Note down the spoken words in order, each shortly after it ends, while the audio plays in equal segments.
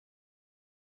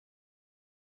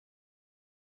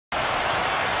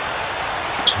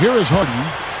Here is Harden.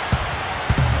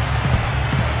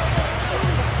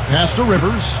 Pass to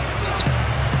Rivers.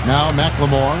 Now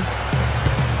McLemore.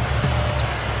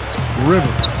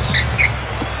 Rivers.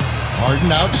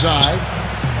 Harden outside.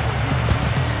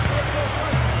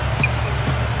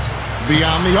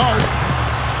 Beyond the arc.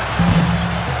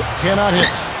 Cannot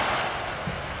hit.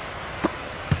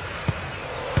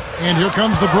 And here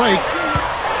comes the break.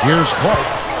 Here's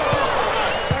Clark.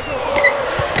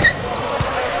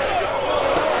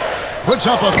 Puts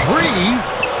up a three.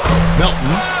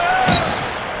 Melton.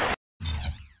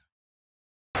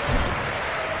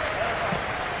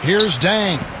 Here's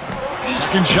Dang.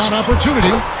 Second shot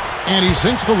opportunity. And he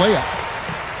sinks the layup.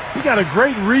 He got a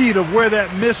great read of where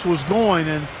that miss was going,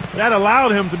 and that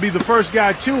allowed him to be the first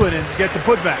guy to it and get the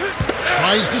putback.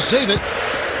 Tries to save it.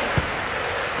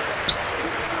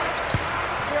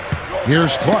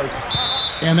 Here's Clark.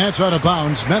 And that's out of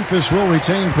bounds. Memphis will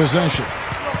retain possession.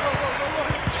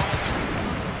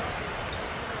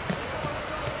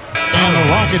 And the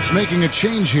Rockets making a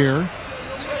change here.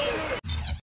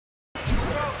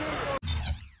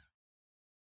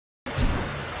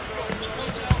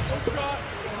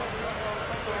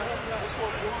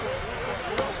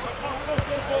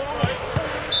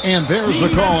 And there's the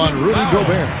call on Rudy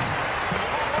Gobert.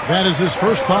 That is his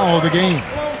first foul of the game.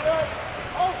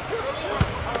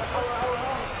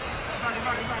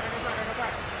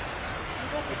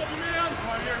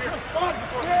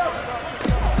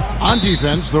 On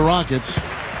defense, the Rockets.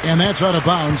 And that's out of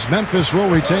bounds. Memphis will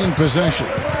retain possession.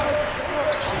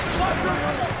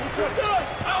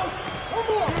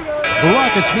 The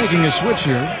Rockets making a switch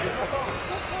here.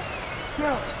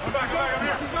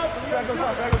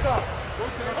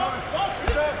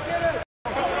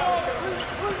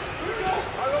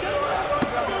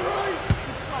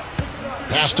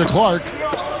 Pass to Clark.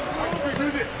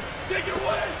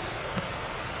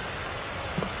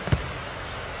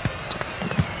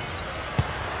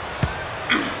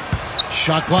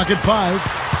 Shot clock at 5.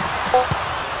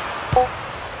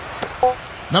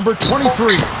 Number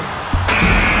 23. The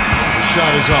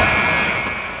shot is off.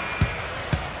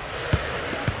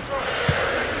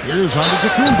 Here's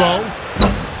Antetokounmpo.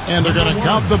 And they're going to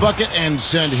count the bucket and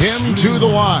send him to the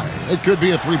line. It could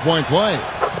be a three-point play.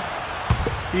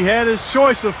 He had his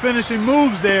choice of finishing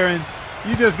moves there, and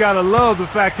you just got to love the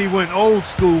fact he went old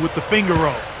school with the finger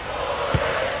roll.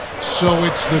 So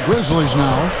it's the Grizzlies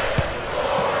now.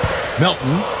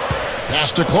 Melton.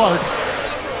 Pass to Clark.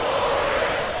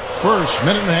 First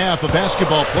minute and a half of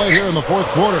basketball play here in the fourth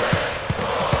quarter.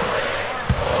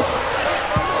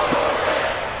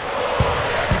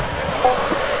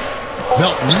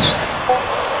 Melton.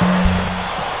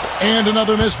 And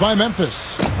another miss by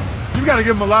Memphis. You've got to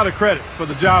give them a lot of credit for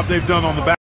the job they've done on the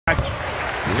back.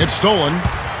 It's stolen.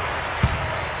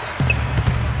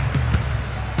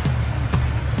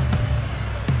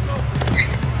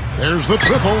 There's the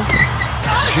triple.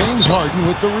 James Harden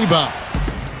with the rebound.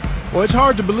 Well, it's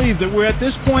hard to believe that we're at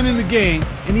this point in the game,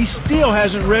 and he still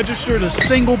hasn't registered a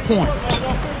single point.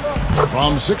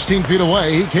 From 16 feet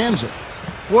away, he cans it.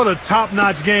 What a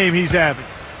top-notch game he's having.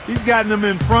 He's gotten them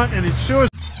in front, and it sure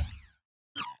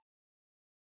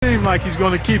seems like he's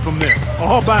going to keep them there.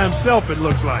 All by himself, it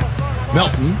looks like.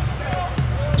 Melton.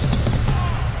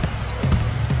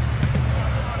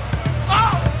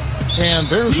 And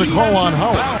there's the call on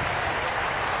Howard.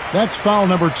 That's foul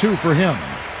number 2 for him.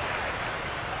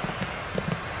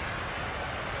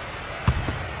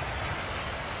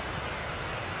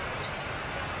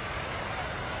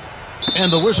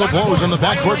 And the whistle blows on the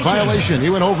backcourt violation. He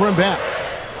went over and back.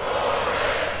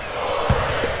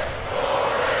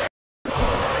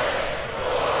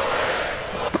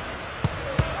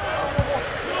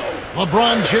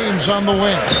 LeBron James on the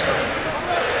wing.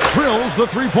 Drills the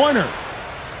three-pointer.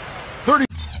 30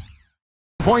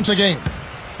 points a game.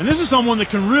 And this is someone that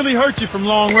can really hurt you from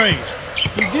long range.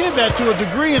 He did that to a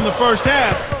degree in the first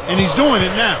half, and he's doing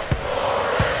it now.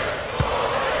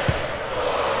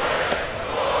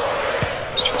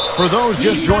 For those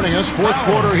just joining us, fourth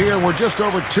quarter here. We're just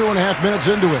over 2.5 minutes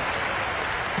into it.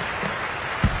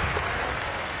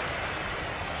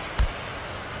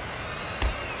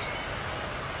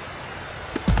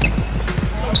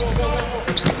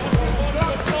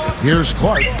 Here's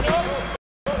Clark.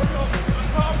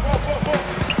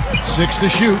 6 to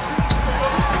shoot.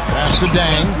 Pass to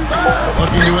Dang.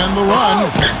 Looking to end the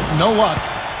run. No luck.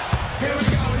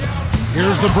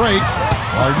 Here's the break.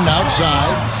 Harden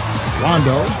outside.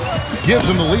 Rondo gives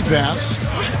him the lead pass.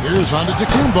 Here's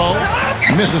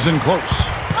Antetokounmpo. Misses in close.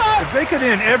 If they could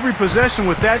end every possession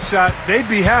with that shot, they'd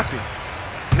be happy.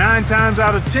 9 times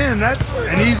out of 10, that's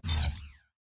an easy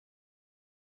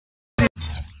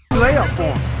layup for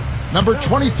them. Number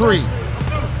 23.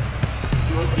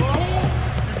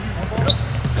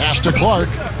 Pass to Clark.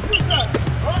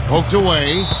 Poked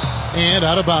away and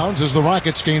out of bounds as the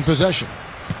Rockets gain possession.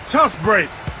 Tough break.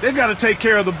 They've got to take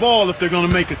care of the ball if they're going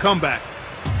to make a comeback.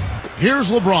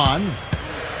 Here's LeBron.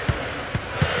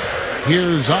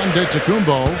 Here's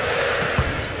Antetokounmpo.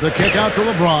 The kick out to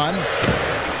LeBron.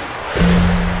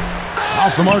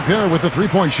 Off the mark there with the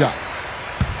three-point shot.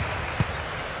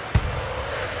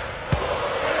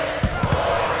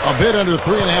 A bit under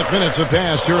 3.5 minutes have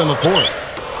passed here in the fourth.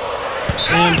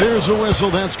 And there's a whistle.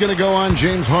 That's going to go on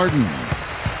James Harden.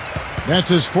 That's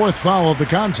his fourth foul of the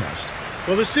contest.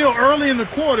 Well, they're still early in the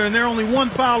quarter, and they're only one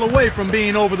foul away from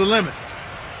being over the limit.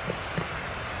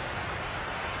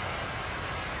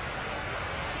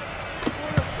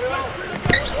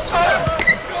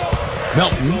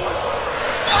 Melton.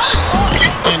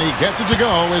 And he gets it to go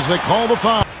as they call the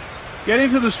foul. Getting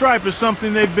to the stripe is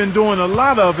something they've been doing a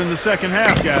lot of in the second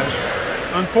half, guys.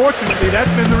 Unfortunately,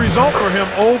 that's been the result for him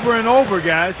over and over,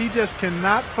 guys. He just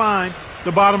cannot find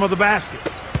the bottom of the basket.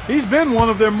 He's been one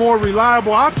of their more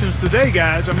reliable options today,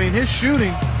 guys. I mean, his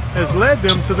shooting has led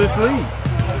them to this lead.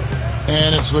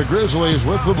 And it's the Grizzlies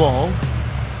with the ball.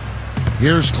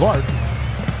 Here's Clark.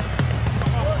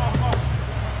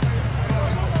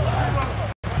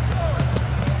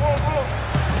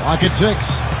 Clock at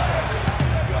 6.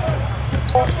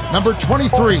 Number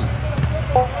 23.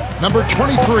 Number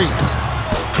 23.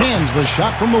 Cans the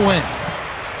shot from the wing.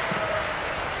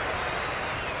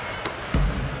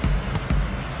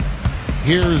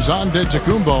 Here's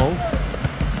Antetokounmpo.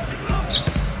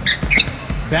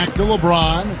 Back to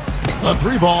LeBron. The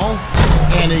three ball.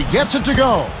 And he gets it to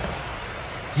go.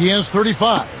 He has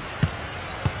 35.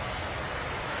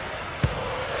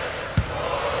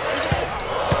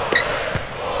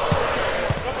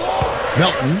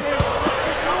 Melton.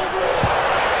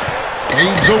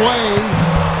 Fades away.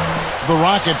 The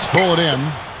Rockets pull it in.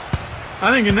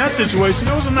 I think in that situation,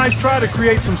 it was a nice try to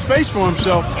create some space for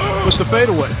himself with the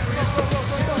fadeaway.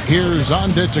 Here's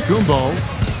Antetokounmpo.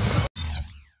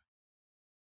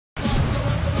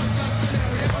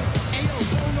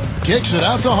 Kicks it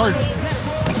out to Harden.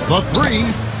 The three.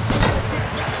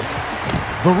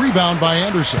 The rebound by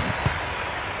Anderson.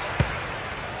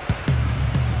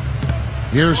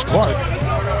 Here's Clark.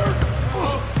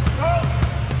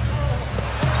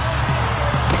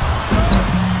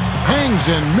 Hangs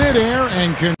in midair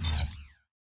and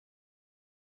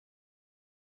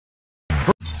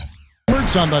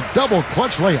converts on the double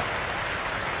clutch layup.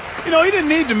 You know, he didn't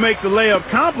need to make the layup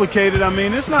complicated. I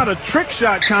mean, it's not a trick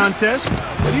shot contest,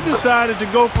 but he decided to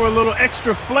go for a little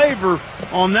extra flavor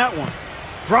on that one.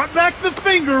 Brought back the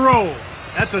finger roll.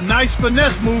 That's a nice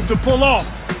finesse move to pull off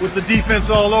with the defense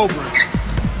all over it.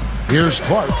 Here's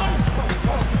Clark.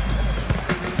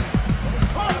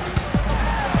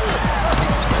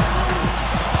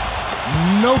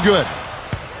 No good.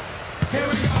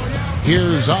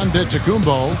 Here's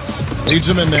Antetokounmpo. Leads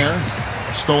him in there.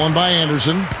 Stolen by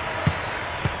Anderson.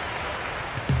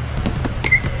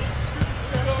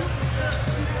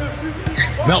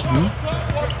 Melton.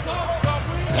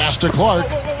 Pass to Clark.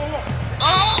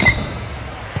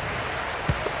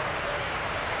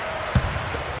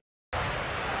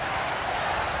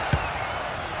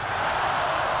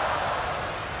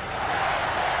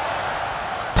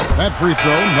 That free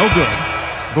throw, no good.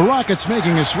 The Rockets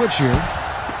making a switch here.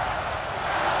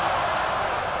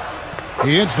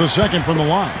 He hits the second from the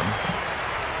line.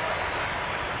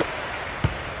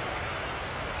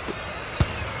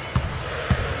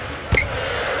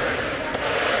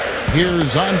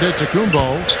 Here's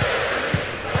Antetokounmpo.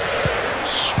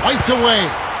 Swiped away.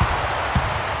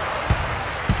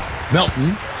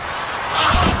 Melton.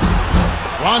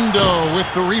 Rondo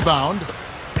with the rebound.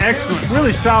 Excellent.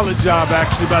 Really solid job,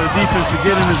 actually, by the defense to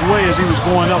get in his way as he was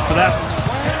going up for that one.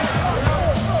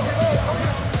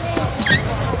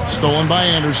 Stolen by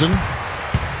Anderson.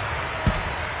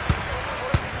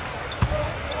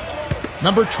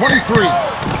 Number 23.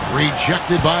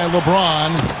 Rejected by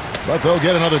LeBron, but they'll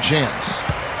get another chance.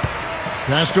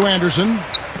 Pass to Anderson.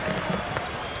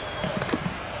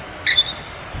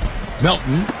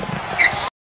 Melton.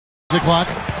 The clock.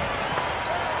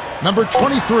 Number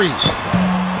 23.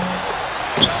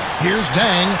 Here's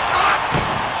Dang.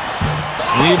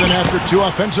 Even after 2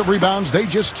 offensive rebounds, they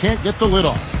just can't get the lid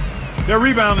off. Their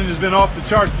rebounding has been off the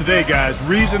charts today, guys.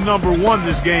 Reason number 1,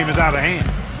 this game is out of hand.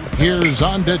 Here's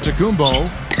Antetokounmpo.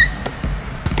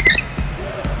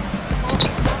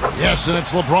 Yes, and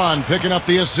it's LeBron picking up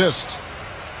the assist.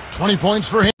 20 points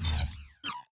for him.